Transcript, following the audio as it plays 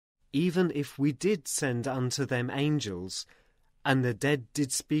even if we did send unto them angels, and the dead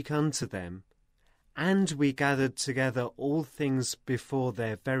did speak unto them, and we gathered together all things before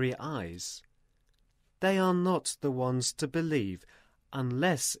their very eyes, they are not the ones to believe,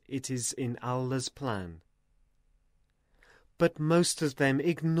 unless it is in Allah's plan. But most of them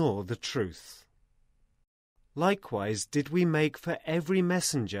ignore the truth. Likewise did we make for every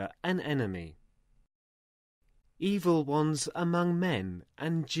messenger an enemy, evil ones among men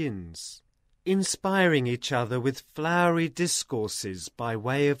and jinns, inspiring each other with flowery discourses by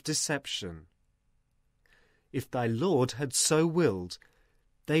way of deception. If thy Lord had so willed,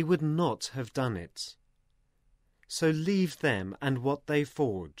 they would not have done it. So leave them and what they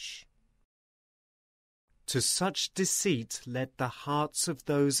forge. To such deceit let the hearts of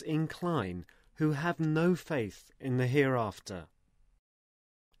those incline who have no faith in the hereafter.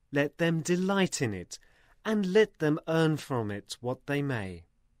 Let them delight in it, and let them earn from it what they may.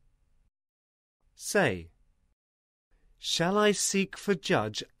 Say, shall I seek for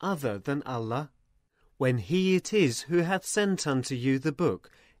judge other than Allah, when He it is who hath sent unto you the book,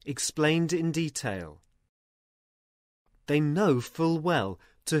 explained in detail? They know full well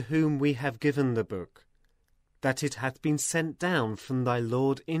to whom we have given the book, that it hath been sent down from thy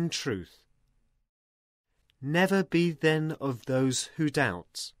Lord in truth. Never be then of those who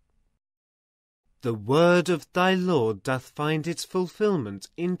doubt. The word of thy Lord doth find its fulfilment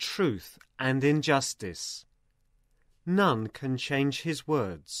in truth and in justice. None can change his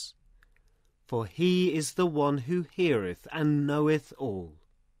words, for he is the one who heareth and knoweth all.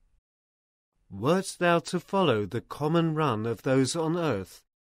 Wert thou to follow the common run of those on earth,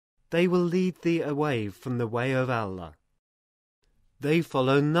 they will lead thee away from the way of Allah. They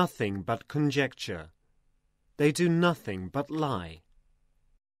follow nothing but conjecture. They do nothing but lie.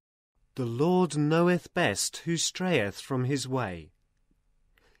 The Lord knoweth best who strayeth from his way.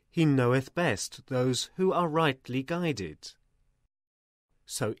 He knoweth best those who are rightly guided.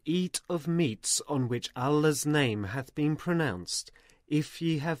 So eat of meats on which Allah's name hath been pronounced, if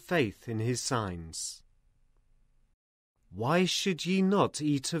ye have faith in his signs. Why should ye not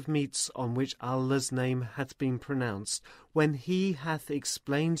eat of meats on which Allah's name hath been pronounced, when he hath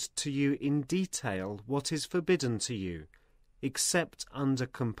explained to you in detail what is forbidden to you, except under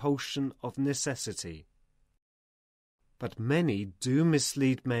compulsion of necessity? But many do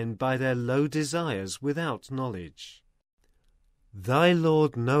mislead men by their low desires without knowledge. Thy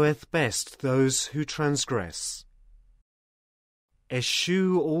Lord knoweth best those who transgress.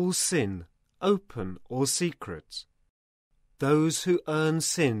 Eschew all sin, open or secret. Those who earn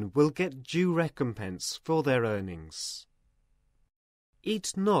sin will get due recompense for their earnings.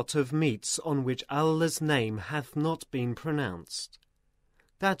 Eat not of meats on which Allah's name hath not been pronounced.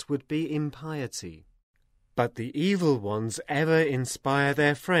 That would be impiety. But the evil ones ever inspire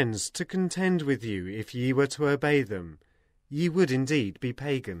their friends to contend with you if ye were to obey them. Ye would indeed be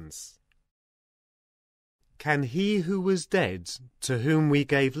pagans. Can he who was dead, to whom we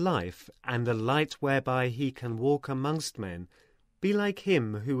gave life, and a light whereby he can walk amongst men, be like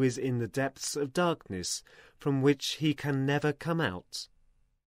him who is in the depths of darkness, from which he can never come out?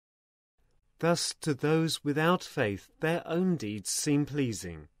 Thus to those without faith their own deeds seem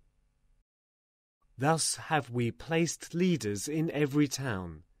pleasing. Thus have we placed leaders in every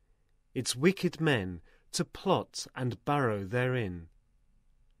town, its wicked men, to plot and burrow therein.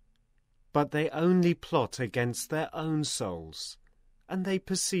 But they only plot against their own souls, and they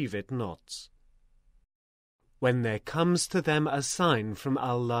perceive it not. When there comes to them a sign from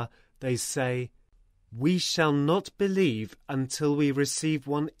Allah, they say, We shall not believe until we receive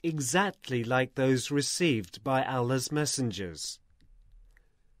one exactly like those received by Allah's messengers.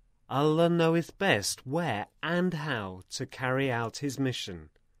 Allah knoweth best where and how to carry out his mission.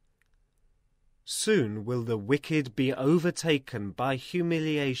 Soon will the wicked be overtaken by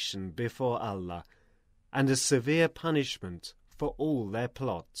humiliation before Allah, and a severe punishment for all their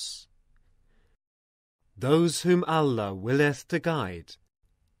plots. Those whom Allah willeth to guide,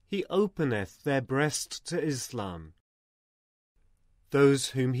 He openeth their breast to Islam. Those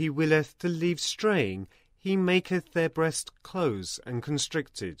whom He willeth to leave straying, He maketh their breast close and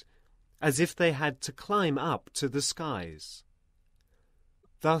constricted, as if they had to climb up to the skies.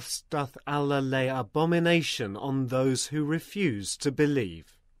 Thus doth Allah lay abomination on those who refuse to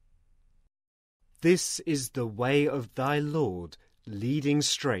believe. This is the way of thy Lord, leading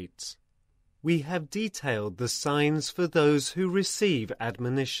straight. We have detailed the signs for those who receive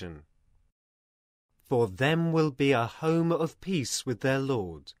admonition. For them will be a home of peace with their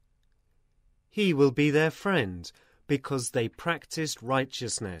Lord. He will be their friend, because they practiced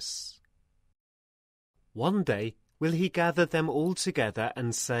righteousness. One day will he gather them all together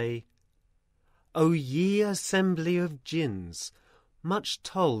and say, O ye assembly of jinns, much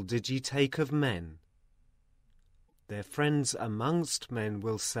toll did ye take of men. Their friends amongst men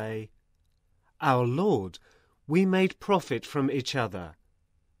will say, Our Lord, we made profit from each other,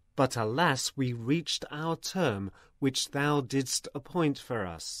 but alas, we reached our term which thou didst appoint for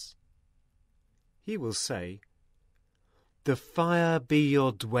us. He will say, The fire be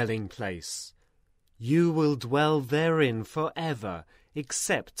your dwelling place. You will dwell therein for ever,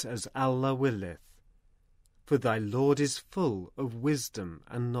 except as Allah willeth. For thy Lord is full of wisdom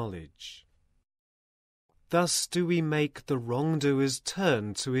and knowledge. Thus do we make the wrongdoers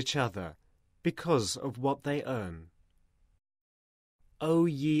turn to each other, because of what they earn. O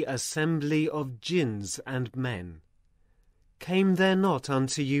ye assembly of jinns and men, came there not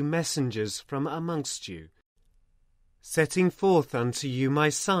unto you messengers from amongst you, setting forth unto you my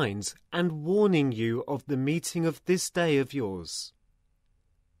signs, and warning you of the meeting of this day of yours?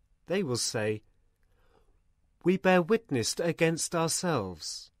 They will say, We bear witness against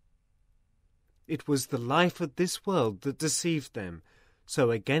ourselves. It was the life of this world that deceived them,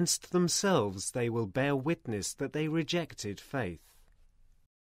 so against themselves they will bear witness that they rejected faith.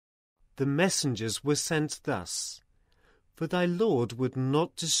 The messengers were sent thus, for thy Lord would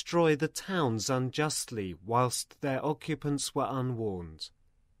not destroy the towns unjustly whilst their occupants were unwarned.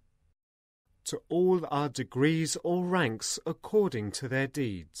 To all are degrees or ranks according to their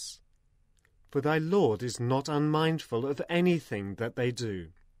deeds, for thy Lord is not unmindful of anything that they do.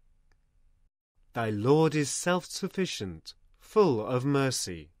 Thy Lord is self-sufficient, full of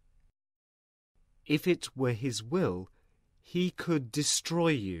mercy. If it were his will, he could destroy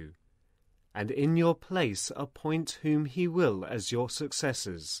you, and in your place appoint whom he will as your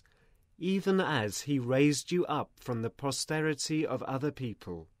successors, even as he raised you up from the posterity of other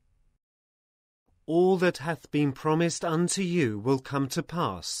people. All that hath been promised unto you will come to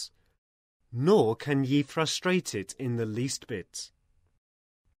pass, nor can ye frustrate it in the least bit.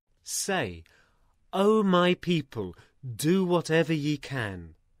 Say, O my people, do whatever ye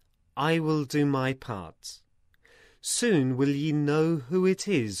can. I will do my part. Soon will ye know who it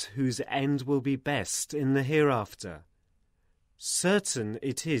is whose end will be best in the hereafter. Certain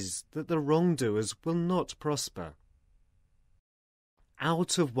it is that the wrongdoers will not prosper.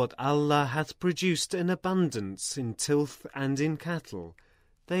 Out of what Allah hath produced in abundance in tilth and in cattle,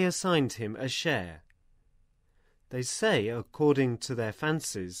 they assigned him a share. They say, according to their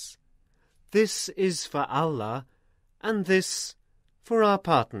fancies, This is for Allah, and this for our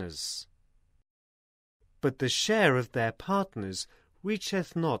partners. But the share of their partners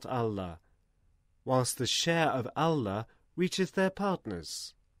reacheth not Allah, whilst the share of Allah reacheth their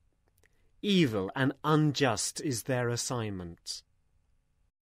partners. Evil and unjust is their assignment.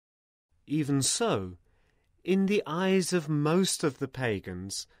 Even so, in the eyes of most of the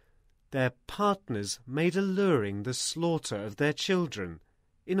pagans, their partners made alluring the slaughter of their children,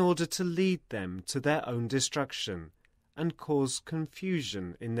 in order to lead them to their own destruction, and cause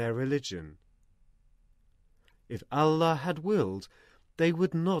confusion in their religion. If Allah had willed, they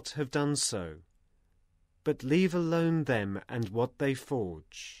would not have done so, but leave alone them and what they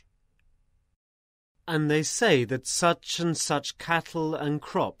forge. And they say that such and such cattle and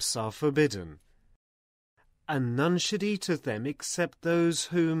crops are forbidden, and none should eat of them except those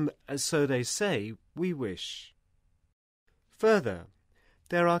whom, so they say, we wish. Further,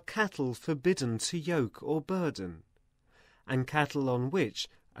 there are cattle forbidden to yoke or burden, and cattle on which,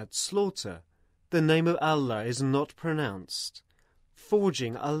 at slaughter, the name of Allah is not pronounced,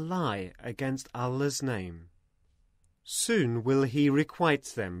 forging a lie against Allah's name. Soon will he requite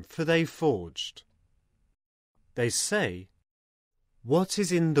them, for they forged. They say, What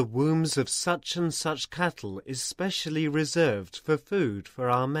is in the wombs of such and such cattle is specially reserved for food for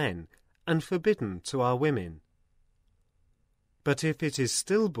our men, and forbidden to our women. But if it is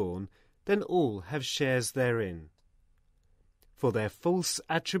stillborn, then all have shares therein. For their false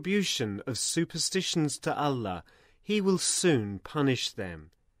attribution of superstitions to Allah, he will soon punish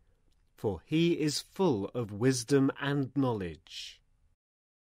them, for he is full of wisdom and knowledge.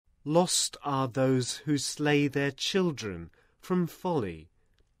 Lost are those who slay their children from folly,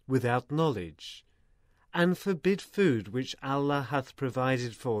 without knowledge, and forbid food which Allah hath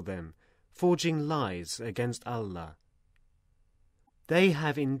provided for them, forging lies against Allah. They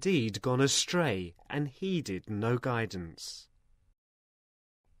have indeed gone astray and heeded no guidance.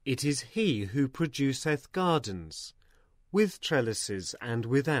 It is he who produceth gardens, with trellises and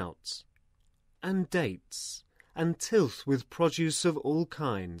without, and dates, and tilth with produce of all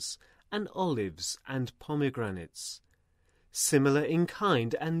kinds, and olives and pomegranates, similar in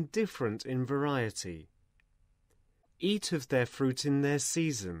kind and different in variety. eat of their fruit in their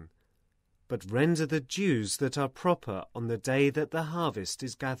season, but render the dues that are proper on the day that the harvest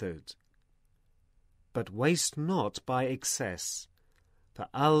is gathered. But waste not by excess, for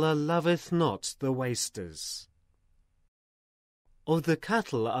Allah loveth not the wasters. Of the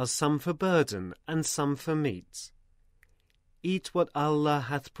cattle are some for burden and some for meat. Eat what Allah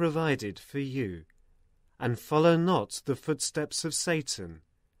hath provided for you, and follow not the footsteps of Satan,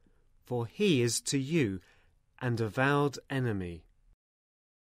 for he is to you an avowed enemy.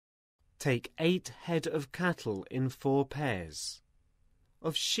 Take 8 head of cattle in 4 pairs,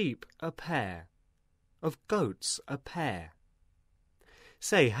 of sheep a pair, of goats a pair.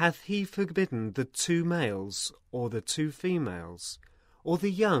 Say, hath he forbidden the 2 males, or the 2 females, or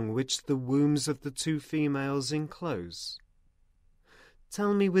the young which the wombs of the 2 females enclose?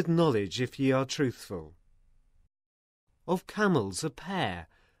 Tell me with knowledge if ye are truthful. Of camels a pair,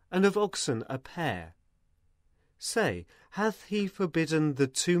 and of oxen a pair. Say, hath he forbidden the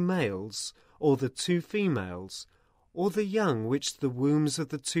 2 males, or the 2 females, or the young which the wombs of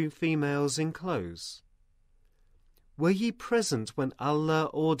the 2 females enclose? Were ye present when Allah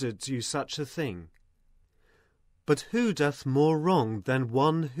ordered you such a thing? But who doth more wrong than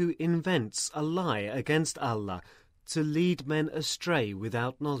one who invents a lie against Allah to lead men astray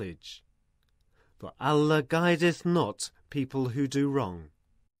without knowledge? For Allah guideth not people who do wrong.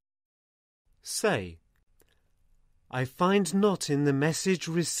 Say, I find not in the message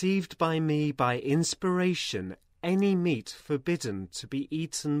received by me by inspiration any meat forbidden to be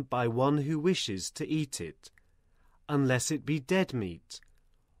eaten by one who wishes to eat it, unless it be dead meat,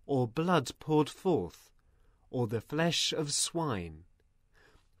 or blood poured forth, or the flesh of swine,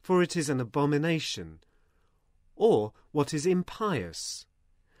 for it is an abomination, or what is impious,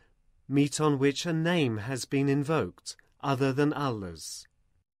 meat on which a name has been invoked other than Allah's.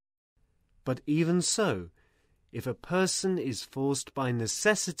 But even so, if a person is forced by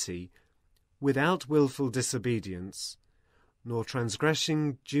necessity, without wilful disobedience, nor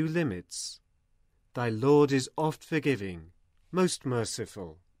transgressing due limits, thy Lord is oft forgiving, most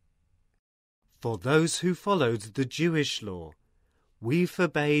merciful. For those who followed the Jewish law, we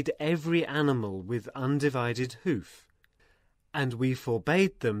forbade every animal with undivided hoof, and we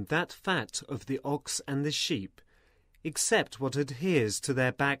forbade them that fat of the ox and the sheep, except what adheres to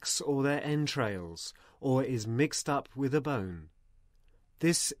their backs or their entrails, or is mixed up with a bone.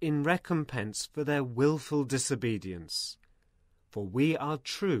 This in recompense for their wilful disobedience, for we are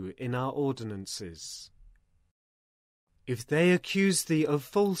true in our ordinances. If they accuse thee of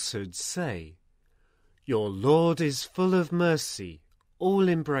falsehood, say, Your Lord is full of mercy,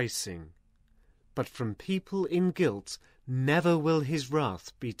 all-embracing, but from people in guilt never will his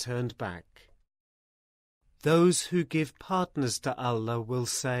wrath be turned back. Those who give partners to Allah will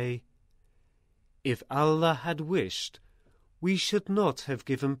say, If Allah had wished, we should not have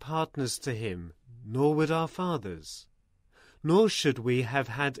given partners to him, nor would our fathers, nor should we have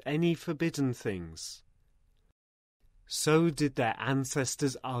had any forbidden things. So did their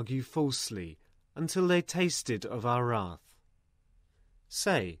ancestors argue falsely, until they tasted of our wrath.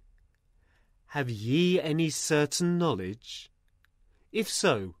 Say, have ye any certain knowledge? If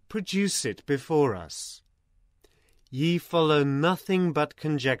so, produce it before us. Ye follow nothing but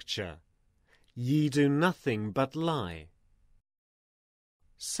conjecture, ye do nothing but lie.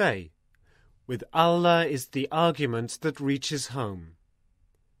 Say, with Allah is the argument that reaches home.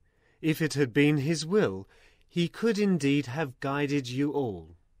 If it had been his will, he could indeed have guided you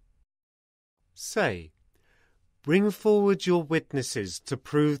all. Say, bring forward your witnesses to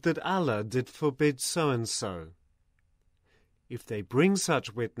prove that Allah did forbid so-and-so. If they bring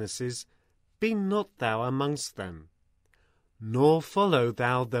such witnesses, be not thou amongst them, nor follow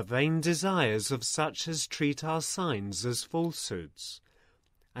thou the vain desires of such as treat our signs as falsehoods,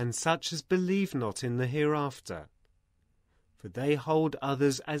 and such as believe not in the hereafter, for they hold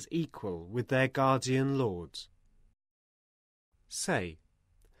others as equal with their guardian Lord. Say,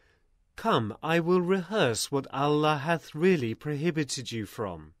 Come, I will rehearse what Allah hath really prohibited you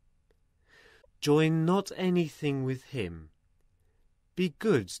from. Join not anything with him. Be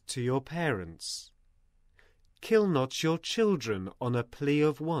good to your parents. Kill not your children on a plea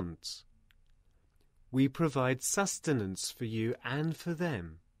of want. We provide sustenance for you and for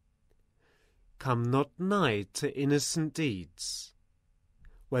them. Come not nigh to innocent deeds,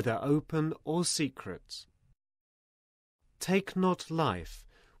 whether open or secret. Take not life,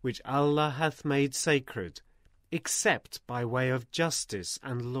 which Allah hath made sacred, except by way of justice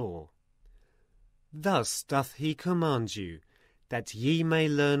and law. Thus doth he command you, that ye may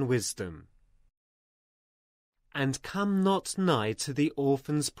learn wisdom. And come not nigh to the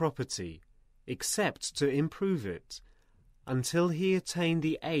orphan's property, except to improve it, until he attain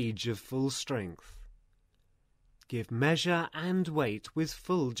the age of full strength. Give measure and weight with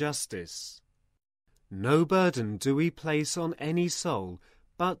full justice. No burden do we place on any soul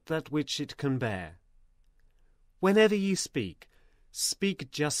but that which it can bear. Whenever ye speak,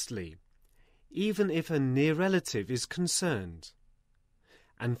 speak justly, even if a near relative is concerned,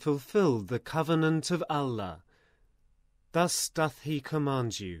 and fulfill the covenant of Allah. Thus doth he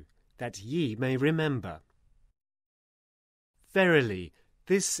command you, that ye may remember. Verily,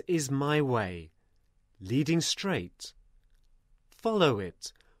 this is my way, leading straight. Follow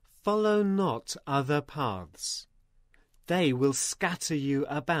it, follow not other paths. They will scatter you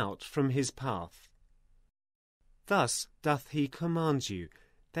about from his path. Thus doth he command you,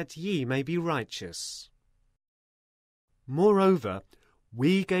 that ye may be righteous. Moreover,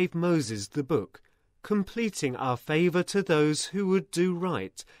 we gave Moses the book, completing our favour to those who would do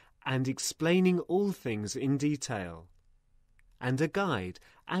right, and explaining all things in detail, and a guide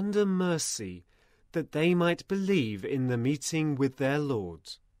and a mercy, that they might believe in the meeting with their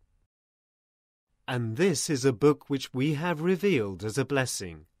Lord. And this is a book which we have revealed as a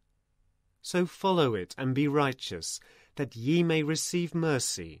blessing. So follow it and be righteous, that ye may receive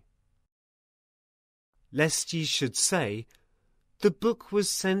mercy. Lest ye should say, the book was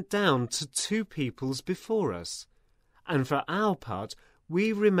sent down to two peoples before us, and for our part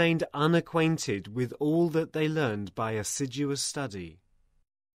we remained unacquainted with all that they learned by assiduous study.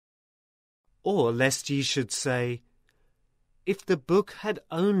 Or lest ye should say, if the book had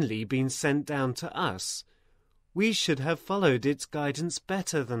only been sent down to us, we should have followed its guidance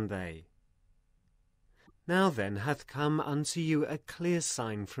better than they. Now then hath come unto you a clear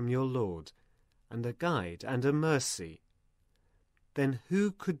sign from your Lord, and a guide and a mercy. Then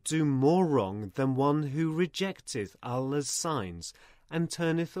who could do more wrong than one who rejecteth Allah's signs, and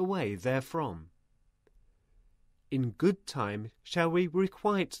turneth away therefrom? In good time shall we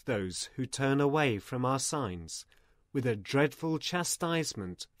requite those who turn away from our signs, with a dreadful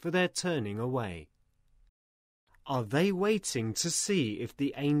chastisement for their turning away. Are they waiting to see if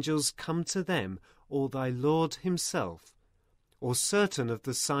the angels come to them, or thy Lord himself, or certain of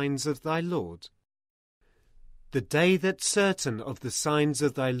the signs of thy Lord? The day that certain of the signs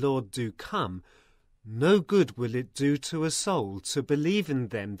of thy Lord do come, no good will it do to a soul to believe in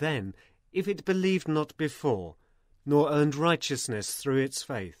them then, if it believed not before, nor earned righteousness through its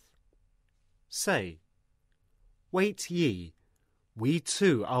faith. Say, wait ye, we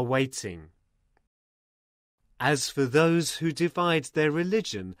too are waiting. As for those who divide their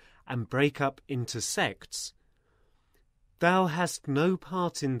religion and break up into sects, thou hast no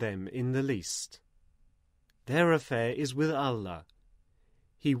part in them in the least. Their affair is with Allah.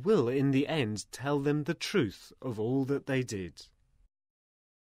 He will in the end tell them the truth of all that they did.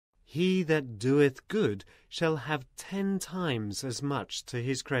 He that doeth good shall have 10 times as much to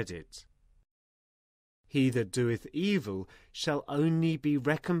his credit. He that doeth evil shall only be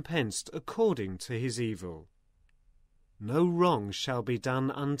recompensed according to his evil. No wrong shall be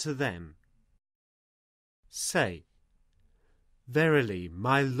done unto them. Say, verily,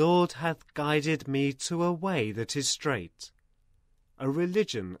 my Lord hath guided me to a way that is straight, a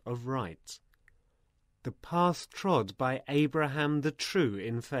religion of right, the path trod by Abraham the true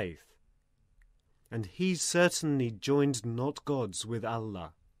in faith. And he certainly joined not gods with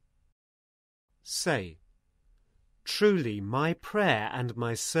Allah. Say, truly my prayer and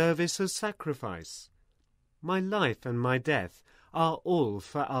my service of sacrifice, my life and my death are all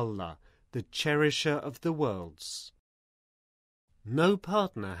for Allah, the cherisher of the worlds. No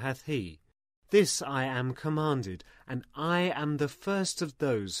partner hath he. This I am commanded, and I am the first of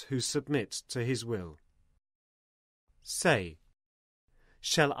those who submit to his will. Say,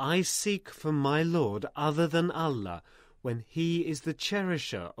 shall I seek for my Lord other than Allah, when he is the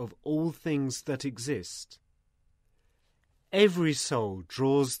cherisher of all things that exist? Every soul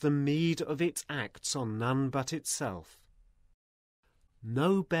draws the meed of its acts on none but itself.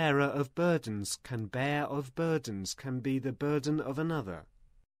 No bearer of burdens can bear of burdens can be the burden of another.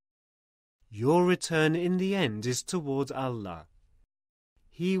 Your return in the end is toward Allah.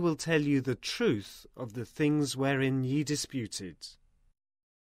 He will tell you the truth of the things wherein ye disputed.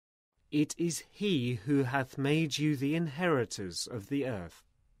 It is he who hath made you the inheritors of the earth.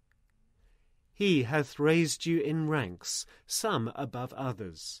 He hath raised you in ranks, some above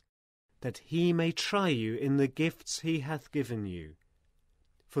others, that he may try you in the gifts he hath given you.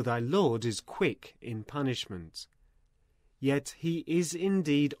 For thy Lord is quick in punishment, yet he is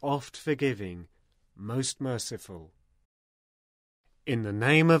indeed oft forgiving, most merciful. In the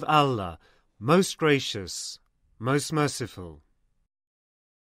name of Allah, most gracious, most merciful.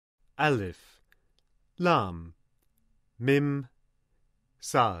 Alif, Lam, Mim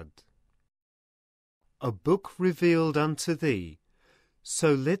Sad. A book revealed unto thee,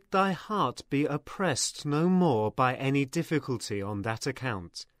 so let thy heart be oppressed no more by any difficulty on that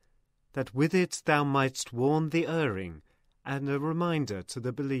account, that with it thou mightst warn the erring, and a reminder to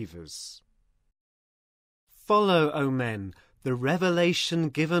the believers. Follow, O men, the revelation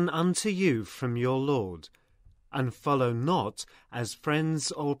given unto you from your Lord, and follow not, as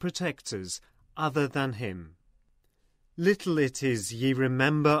friends or protectors, other than him. Little it is ye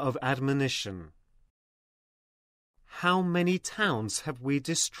remember of admonition. How many towns have we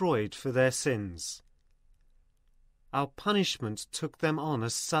destroyed for their sins? Our punishment took them on a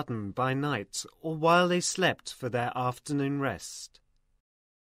sudden by night, or while they slept for their afternoon rest.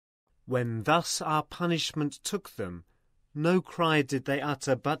 When thus our punishment took them, no cry did they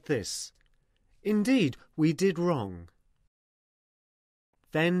utter but this, Indeed, we did wrong.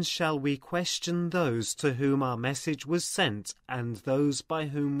 Then shall we question those to whom our message was sent, and those by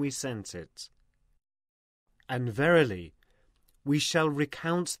whom we sent it. And verily, we shall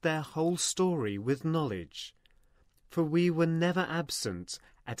recount their whole story with knowledge, for we were never absent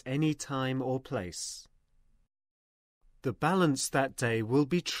at any time or place. The balance that day will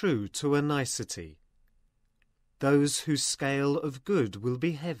be true to a nicety. Those whose scale of good will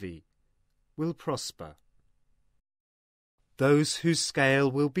be heavy will prosper. Those whose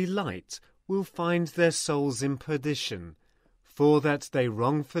scale will be light will find their souls in perdition, for that they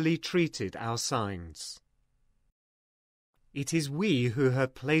wrongfully treated our signs. It is we who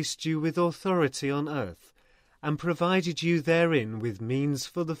have placed you with authority on earth, and provided you therein with means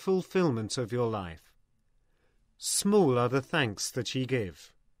for the fulfillment of your life. Small are the thanks that ye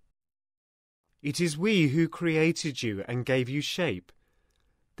give. It is we who created you and gave you shape.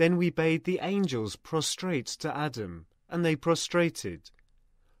 Then we bade the angels prostrate to Adam, and they prostrated.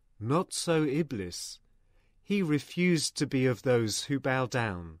 Not so Iblis. He refused to be of those who bow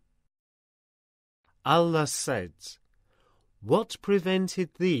down. Allah said, What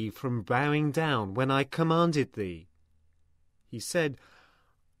prevented thee from bowing down when I commanded thee? He said,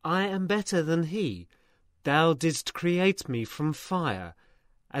 I am better than he. Thou didst create me from fire,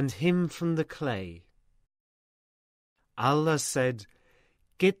 and him from the clay. Allah said,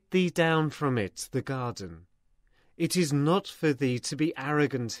 Get thee down from it, the garden. It is not for thee to be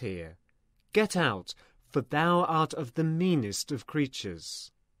arrogant here. Get out, for thou art of the meanest of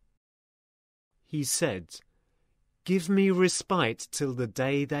creatures. He said, Give me respite till the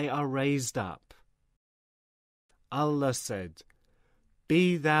day they are raised up. Allah said,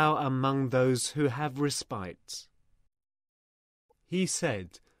 Be thou among those who have respite. He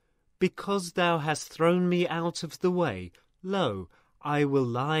said, Because thou hast thrown me out of the way, lo, I will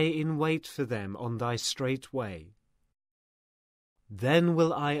lie in wait for them on thy straight way. Then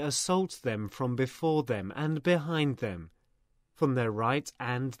will I assault them from before them and behind them, from their right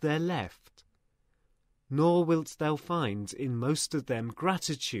and their left. Nor wilt thou find in most of them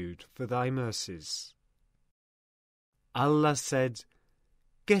gratitude for thy mercies. Allah said,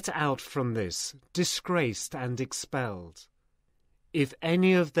 Get out from this, disgraced and expelled. If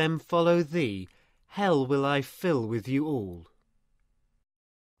any of them follow thee, hell will I fill with you all.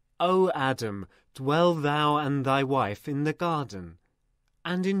 O Adam, dwell thou and thy wife in the garden,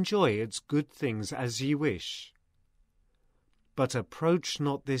 and enjoy its good things as ye wish. But approach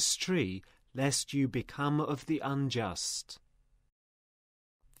not this tree, lest you become of the unjust.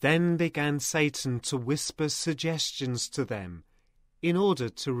 Then began Satan to whisper suggestions to them, in order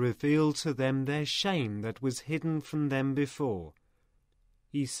to reveal to them their shame that was hidden from them before.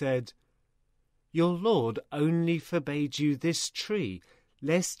 He said, Your Lord only forbade you this tree,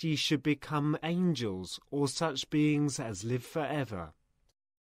 lest ye should become angels or such beings as live forever.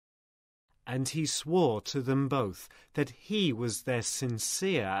 And he swore to them both that he was their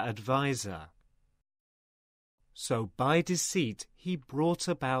sincere adviser. So by deceit he brought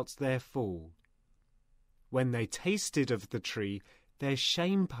about their fall. When they tasted of the tree, their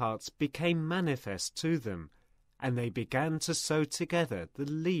shame parts became manifest to them, and they began to sew together the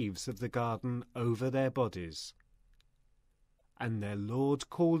leaves of the garden over their bodies. And their Lord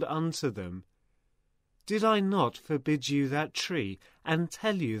called unto them, Did I not forbid you that tree, and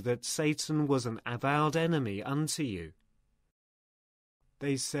tell you that Satan was an avowed enemy unto you?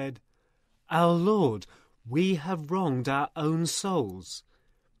 They said, Our Lord, we have wronged our own souls.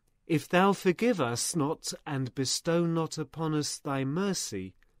 If thou forgive us not, and bestow not upon us thy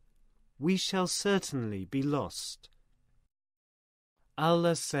mercy, we shall certainly be lost.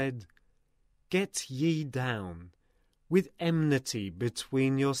 Allah said, Get ye down, with enmity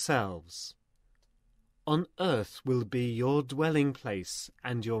between yourselves. On earth will be your dwelling place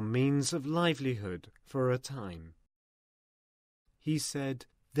and your means of livelihood for a time. He said,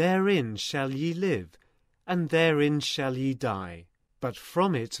 Therein shall ye live, and therein shall ye die, but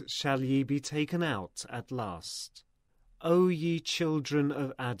from it shall ye be taken out at last. O ye children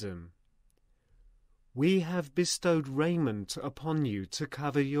of Adam, we have bestowed raiment upon you to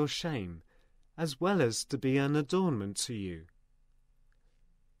cover your shame, as well as to be an adornment to you.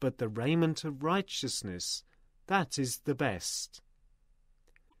 But the raiment of righteousness, that is the best.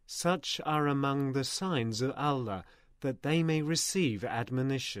 Such are among the signs of Allah, that they may receive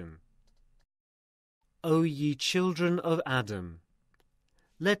admonition. O ye children of Adam,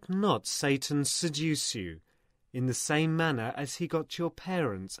 let not Satan seduce you, in the same manner as he got your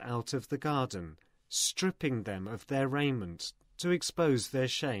parents out of the garden, stripping them of their raiment to expose their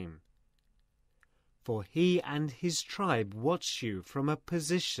shame. For he and his tribe watch you from a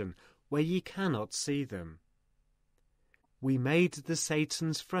position where ye cannot see them. We made the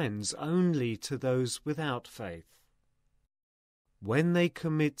Satan's friends only to those without faith. When they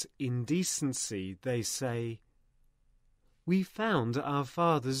commit indecency, they say, We found our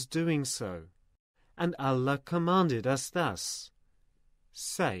fathers doing so, and Allah commanded us thus.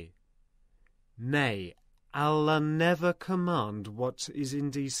 Say, Nay, Allah never command what is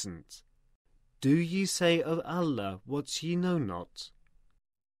indecent. Do ye say of Allah what ye know not?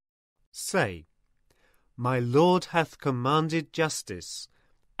 Say, My Lord hath commanded justice,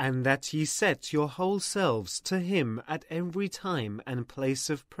 and that ye set your whole selves to him at every time and place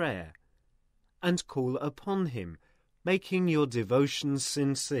of prayer, and call upon him, making your devotions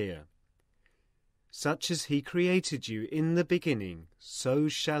sincere. Such as he created you in the beginning, so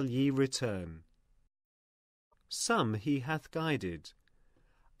shall ye return. Some he hath guided,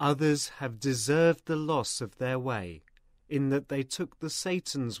 others have deserved the loss of their way, in that they took the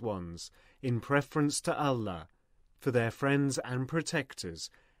Satan's ones in preference to Allah, for their friends and protectors,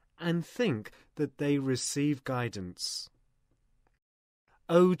 and think that they receive guidance.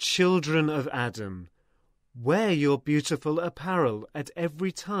 O children of Adam, wear your beautiful apparel at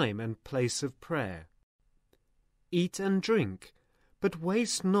every time and place of prayer. Eat and drink, but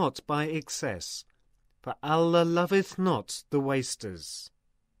waste not by excess, for Allah loveth not the wasters.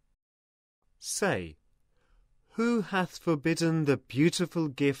 Say, Who hath forbidden the beautiful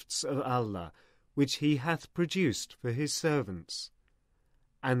gifts of Allah, which he hath produced for his servants,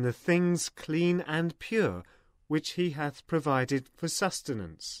 and the things clean and pure, which he hath provided for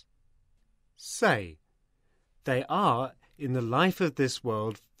sustenance? Say, They are in the life of this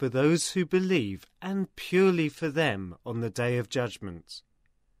world for those who believe, and purely for them on the day of judgment.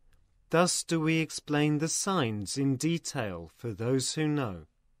 Thus do we explain the signs in detail for those who know.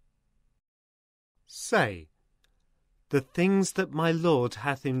 Say, The things that my Lord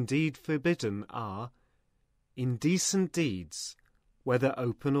hath indeed forbidden are indecent deeds, whether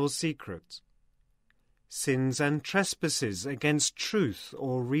open or secret, sins and trespasses against truth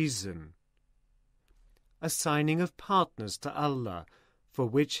or reason, assigning of partners to Allah, for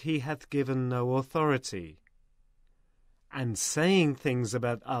which he hath given no authority, and saying things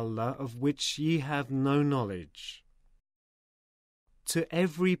about Allah of which ye have no knowledge. To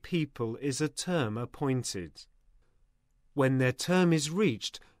every people is a term appointed. When their term is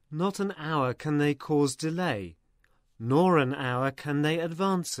reached, not an hour can they cause delay, nor an hour can they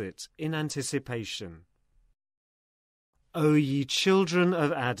advance it in anticipation. O ye children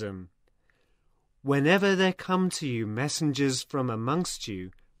of Adam, whenever there come to you messengers from amongst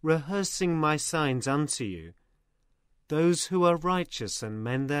you, rehearsing my signs unto you, those who are righteous and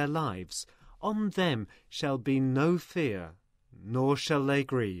mend their lives, on them shall be no fear, nor shall they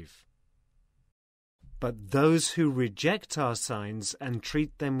grieve. But those who reject our signs and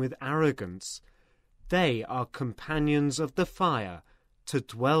treat them with arrogance, they are companions of the fire, to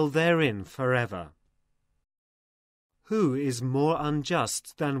dwell therein forever. Who is more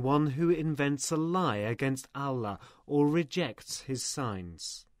unjust than one who invents a lie against Allah or rejects his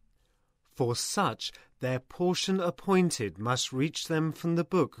signs? For such their portion appointed must reach them from the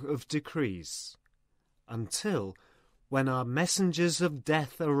book of decrees, until, when our messengers of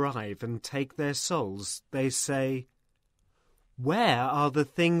death arrive and take their souls, they say, Where are the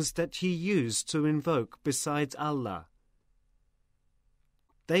things that ye used to invoke besides Allah?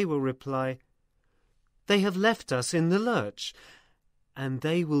 They will reply, They have left us in the lurch, and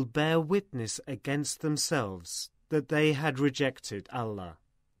they will bear witness against themselves that they had rejected Allah.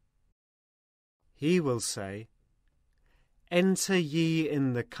 He will say, Enter ye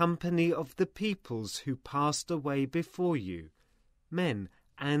in the company of the peoples who passed away before you, men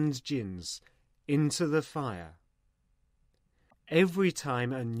and jinns, into the fire. Every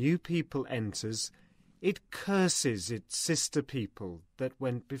time a new people enters, it curses its sister people that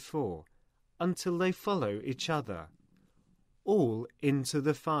went before, until they follow each other, all into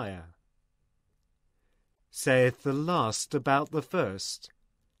the fire. Saith the last about the first,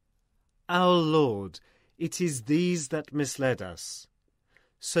 Our Lord, it is these that misled us,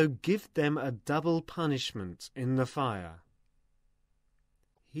 so give them a double punishment in the fire.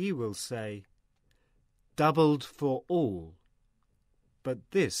 He will say, Doubled for all,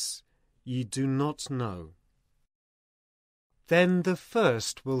 but this ye do not know. Then the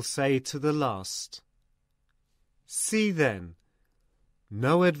first will say to the last, See then,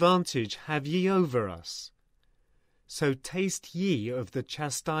 no advantage have ye over us. So taste ye of the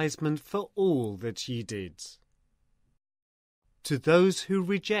chastisement for all that ye did. To those who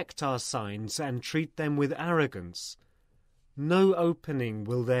reject our signs and treat them with arrogance, no opening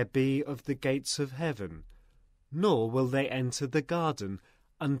will there be of the gates of heaven, nor will they enter the garden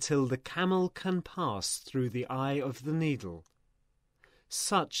until the camel can pass through the eye of the needle.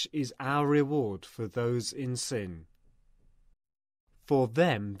 Such is our reward for those in sin. For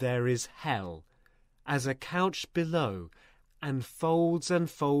them there is hell, as a couch below, and folds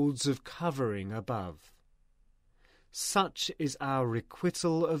of covering above. Such is our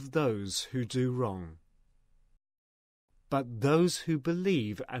requital of those who do wrong. But those who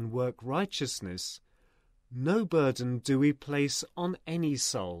believe and work righteousness, no burden do we place on any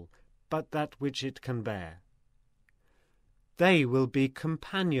soul but that which it can bear. They will be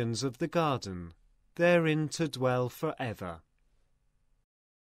companions of the garden, therein to dwell forever.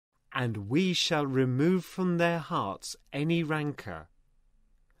 And we shall remove from their hearts any rancour.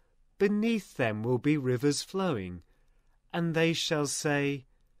 Beneath them will be rivers flowing, and they shall say,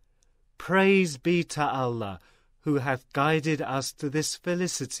 Praise be to Allah, who hath guided us to this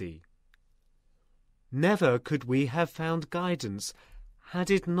felicity. Never could we have found guidance, had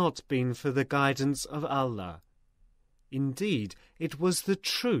it not been for the guidance of Allah. Indeed, it was the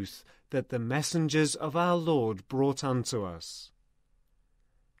truth that the messengers of our Lord brought unto us.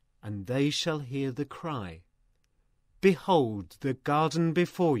 And they shall hear the cry, Behold the garden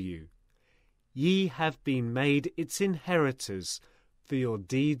before you. Ye have been made its inheritors for your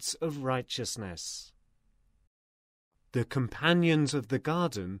deeds of righteousness. The companions of the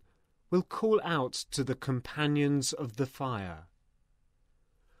garden will call out to the companions of the fire,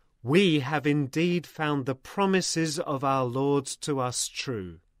 We have indeed found the promises of our Lord to us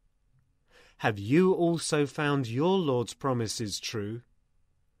true. Have you also found your Lord's promises true?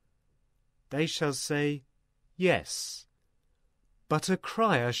 They shall say, Yes. But a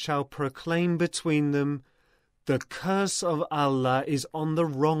crier shall proclaim between them, The curse of Allah is on the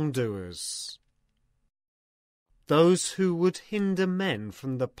wrongdoers. Those who would hinder men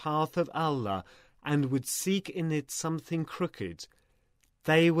from the path of Allah and would seek in it something crooked,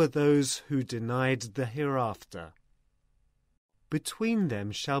 they were those who denied the hereafter. Between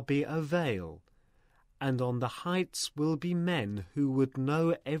them shall be a veil, and on the heights will be men who would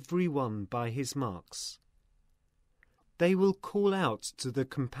know every one by his marks. They will call out to the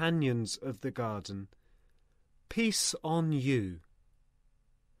companions of the garden, Peace on you.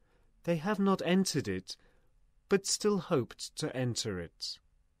 They have not entered it, but still hoped to enter it.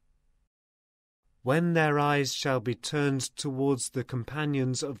 When their eyes shall be turned towards the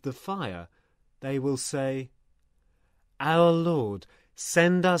companions of the fire, they will say, Our Lord,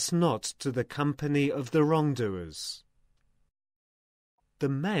 send us not to the company of the wrongdoers. The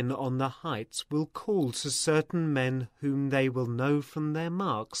men on the heights will call to certain men whom they will know from their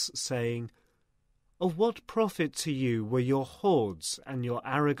marks, saying, Of what profit to you were your hoards and your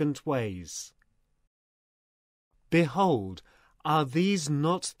arrogant ways? Behold, are these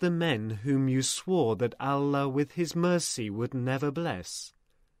not the men whom you swore that Allah with his mercy would never bless?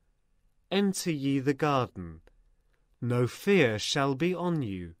 Enter ye the garden. No fear shall be on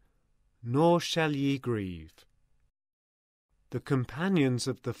you, nor shall ye grieve. The companions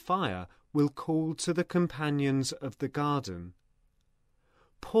of the fire will call to the companions of the garden,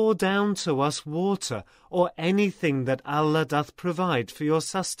 Pour down to us water, or anything that Allah doth provide for your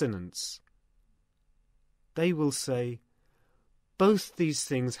sustenance. They will say, Both these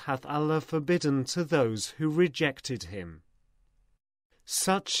things hath Allah forbidden to those who rejected him.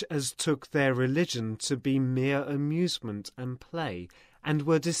 Such as took their religion to be mere amusement and play, and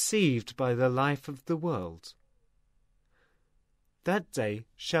were deceived by the life of the world. That day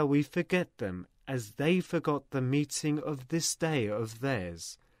shall we forget them, as they forgot the meeting of this day of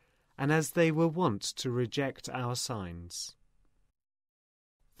theirs, and as they were wont to reject our signs.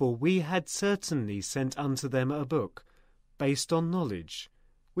 For we had certainly sent unto them a book, based on knowledge,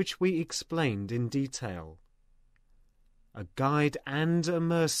 which we explained in detail, a guide and a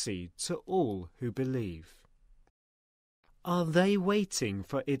mercy to all who believe. Are they waiting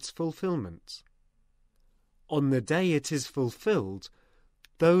for its fulfillment? On the day it is fulfilled,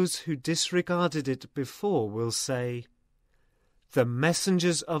 those who disregarded it before will say, "The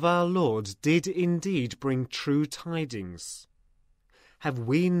messengers of our Lord did indeed bring true tidings. Have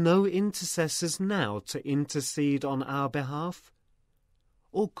we no intercessors now to intercede on our behalf?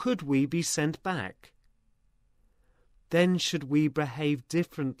 Or could we be sent back? Then should we behave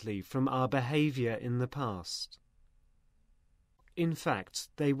differently from our behavior in the past." In fact,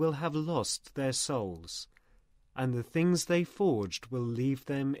 they will have lost their souls, and the things they forged will leave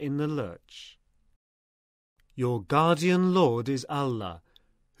them in the lurch. Your guardian Lord is Allah,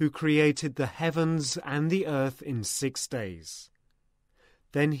 who created the heavens and the earth in 6 days.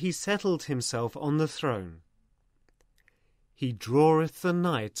 Then he settled himself on the throne. He draweth the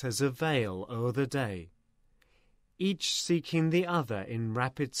night as a veil o'er the day, each seeking the other in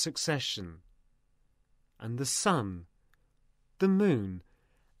rapid succession. And the sun, the moon,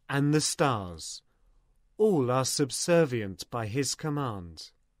 and the stars, all are subservient by his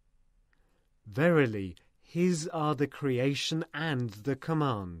command. Verily, his are the creation and the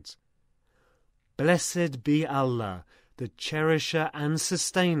command. Blessed be Allah, the cherisher and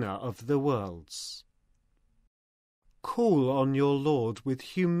sustainer of the worlds. Call on your Lord with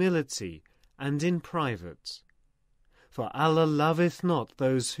humility and in private, for Allah loveth not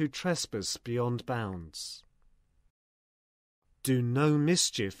those who trespass beyond bounds. Do no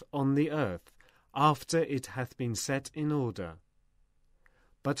mischief on the earth after it hath been set in order,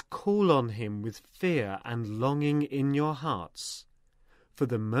 but call on him with fear and longing in your hearts, for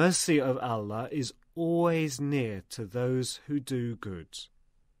the mercy of Allah is always near to those who do good.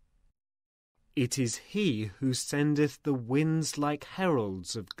 It is he who sendeth the winds like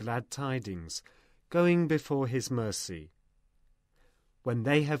heralds of glad tidings, going before his mercy. When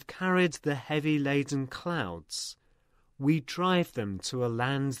they have carried the heavy laden clouds, we drive them to a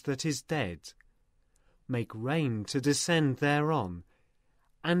land that is dead, make rain to descend thereon,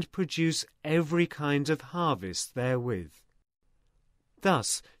 and produce every kind of harvest therewith.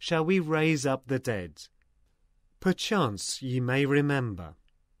 Thus shall we raise up the dead. Perchance ye may remember.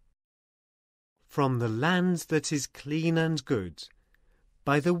 From the land that is clean and good,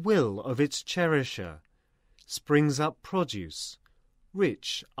 by the will of its cherisher, springs up produce,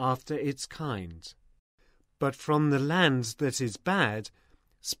 rich after its kind. But from the land that is bad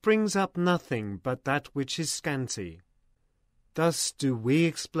springs up nothing but that which is scanty. Thus do we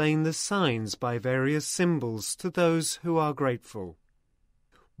explain the signs by various symbols to those who are grateful.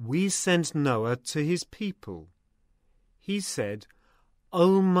 We sent Noah to his people. He said,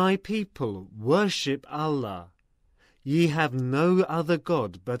 O my people, worship Allah. Ye have no other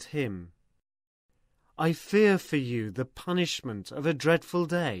God but him. I fear for you the punishment of a dreadful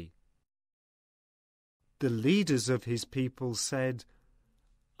day. The leaders of his people said,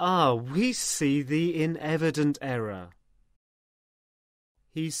 we see thee in evident error.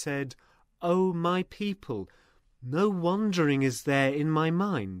 He said, O my people, no wandering is there in my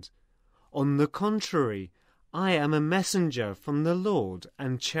mind. On the contrary, I am a messenger from the Lord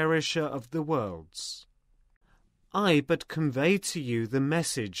and cherisher of the worlds. I but convey to you the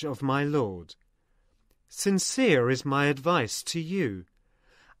message of my Lord. Sincere is my advice to you,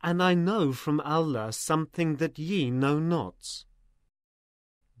 and I know from Allah something that ye know not.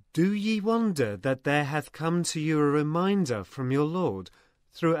 Do ye wonder that there hath come to you a reminder from your Lord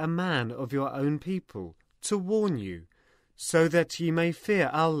through a man of your own people, to warn you, so that ye may fear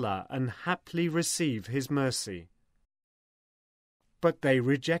Allah and haply receive his mercy? But they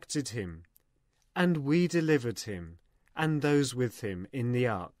rejected him, and we delivered him, and those with him in the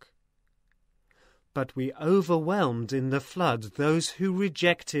ark. But we overwhelmed in the flood those who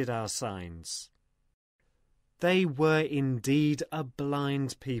rejected our signs. They were indeed a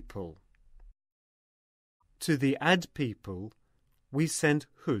blind people. To the Ad people we sent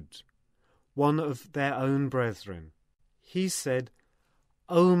Hud, one of their own brethren. He said,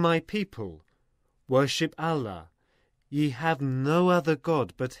 O my people, worship Allah. Ye have no other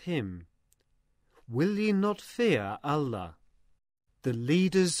God but him. Will ye not fear Allah? The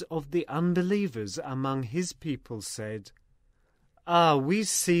leaders of the unbelievers among his people said, we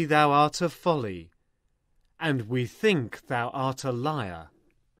see thou art a folly, and we think thou art a liar.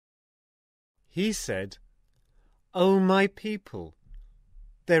 He said, O my people,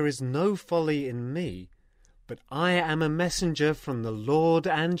 there is no folly in me, but I am a messenger from the Lord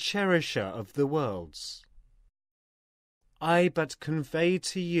and cherisher of the worlds. I but convey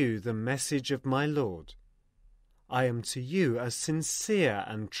to you the message of my Lord. I am to you a sincere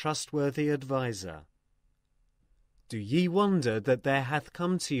and trustworthy adviser. Do ye wonder that there hath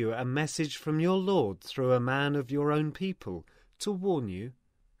come to you a message from your Lord through a man of your own people, to warn you?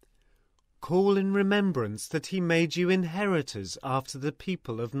 Call in remembrance that he made you inheritors after the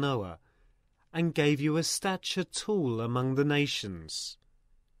people of Noah, and gave you a stature tall among the nations.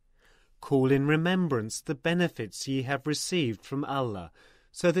 Call in remembrance the benefits ye have received from Allah,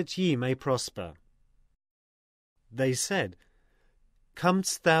 so that ye may prosper. They said,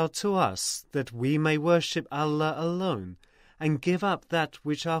 Comest thou to us, that we may worship Allah alone, and give up that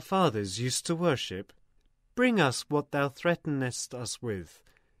which our fathers used to worship? Bring us what thou threatenest us with,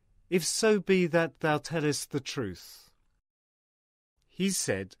 if so be that thou tellest the truth. He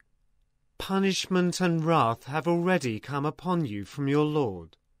said, Punishment and wrath have already come upon you from your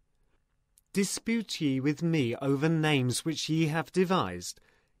Lord. Dispute ye with me over names which ye have devised,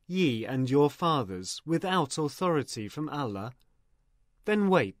 ye and your fathers, without authority from Allah? Then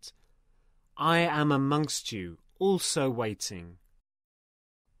wait, I am amongst you, also waiting.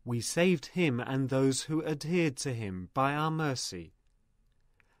 We saved him and those who adhered to him by our mercy,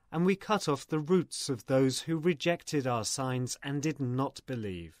 and we cut off the roots of those who rejected our signs and did not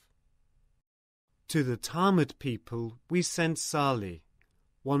believe. To the Tamud people we sent Salih,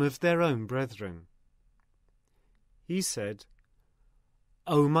 one of their own brethren. He said,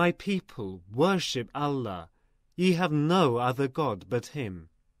 O my people, worship Allah, ye have no other God but him.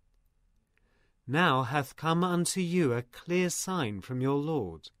 Now hath come unto you a clear sign from your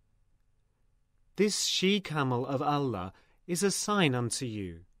Lord. This she-camel of Allah is a sign unto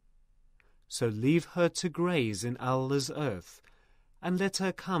you. So leave her to graze in Allah's earth, and let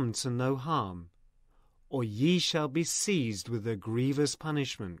her come to no harm, or ye shall be seized with a grievous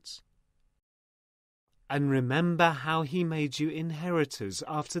punishment. And remember how he made you inheritors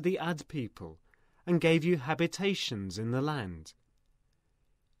after the Ad people, and gave you habitations in the land.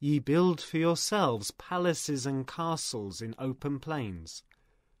 Ye build for yourselves palaces and castles in open plains,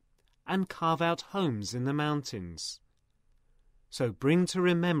 and carve out homes in the mountains. So bring to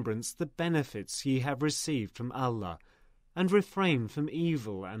remembrance the benefits ye have received from Allah, and refrain from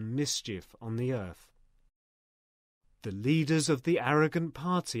evil and mischief on the earth. The leaders of the arrogant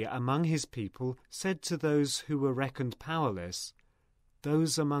party among his people said to those who were reckoned powerless,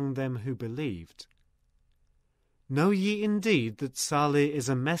 those among them who believed, Know ye indeed that Salih is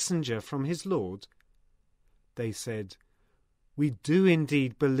a messenger from his Lord? They said, We do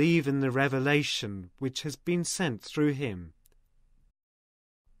indeed believe in the revelation which has been sent through him.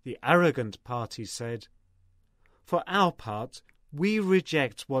 The arrogant party said, For our part, we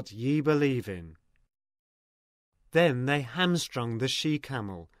reject what ye believe in. Then they hamstrung the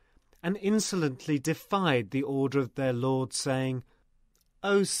she-camel, and insolently defied the order of their Lord, saying,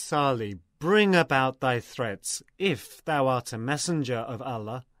 O Salih, bring about thy threats, if thou art a messenger of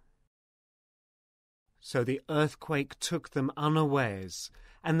Allah. So the earthquake took them unawares,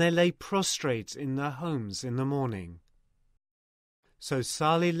 and they lay prostrate in their homes in the morning. So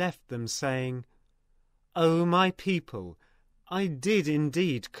Salih left them, saying, O my people, I did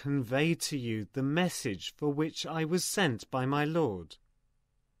indeed convey to you the message for which I was sent by my Lord.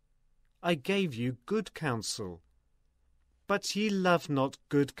 I gave you good counsel, but ye love not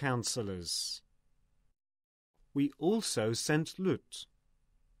good counsellors. We also sent Lut.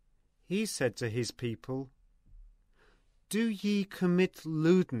 He said to his people, Do ye commit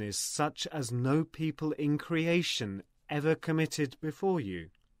lewdness such as no people in creation ever committed before you?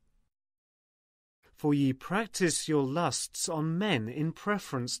 For ye practice your lusts on men in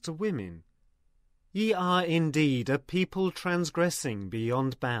preference to women. Ye are indeed a people transgressing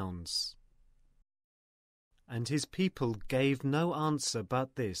beyond bounds. And his people gave no answer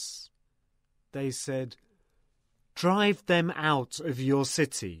but this. They said, Drive them out of your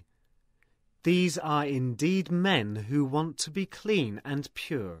city. These are indeed men who want to be clean and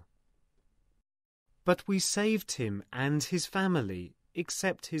pure. But we saved him and his family,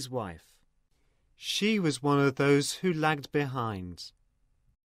 except his wife. She was one of those who lagged behind.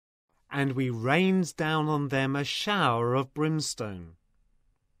 And we rained down on them a shower of brimstone.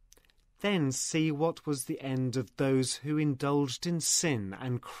 Then see what was the end of those who indulged in sin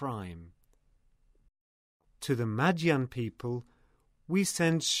and crime. To the Madian people we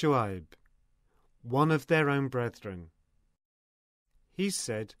sent Shu'aib, one of their own brethren. He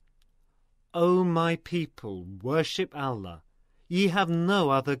said, O my people, worship Allah. Ye have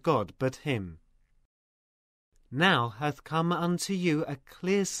no other God but him. Now hath come unto you a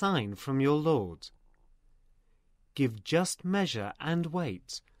clear sign from your Lord. Give just measure and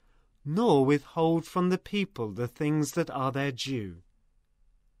weight, nor withhold from the people the things that are their due.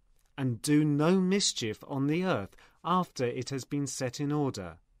 And do no mischief on the earth after it has been set in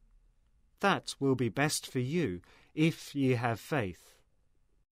order. That will be best for you, if ye have faith.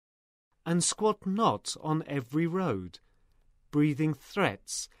 And squat not on every road, breathing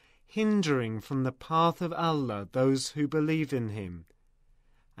threats, hindering from the path of Allah those who believe in him,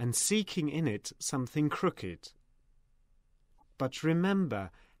 and seeking in it something crooked. But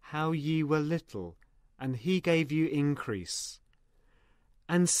remember how ye were little, and he gave you increase.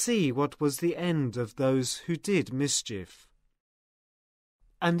 And see what was the end of those who did mischief.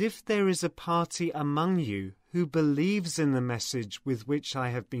 And if there is a party among you who believes in the message with which I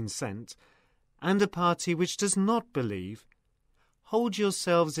have been sent, and a party which does not believe, hold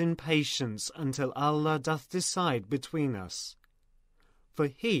yourselves in patience until Allah doth decide between us, for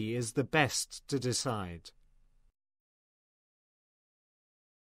he is the best to decide.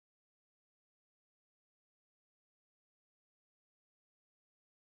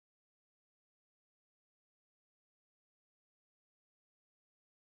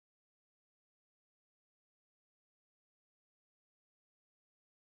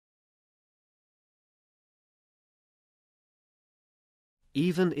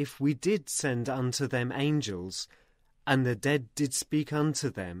 Even if we did send unto them angels, and the dead did speak unto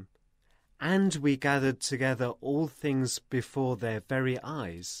them, and we gathered together all things before their very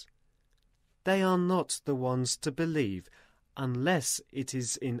eyes, they are not the ones to believe, unless it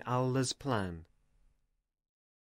is in Allah's plan.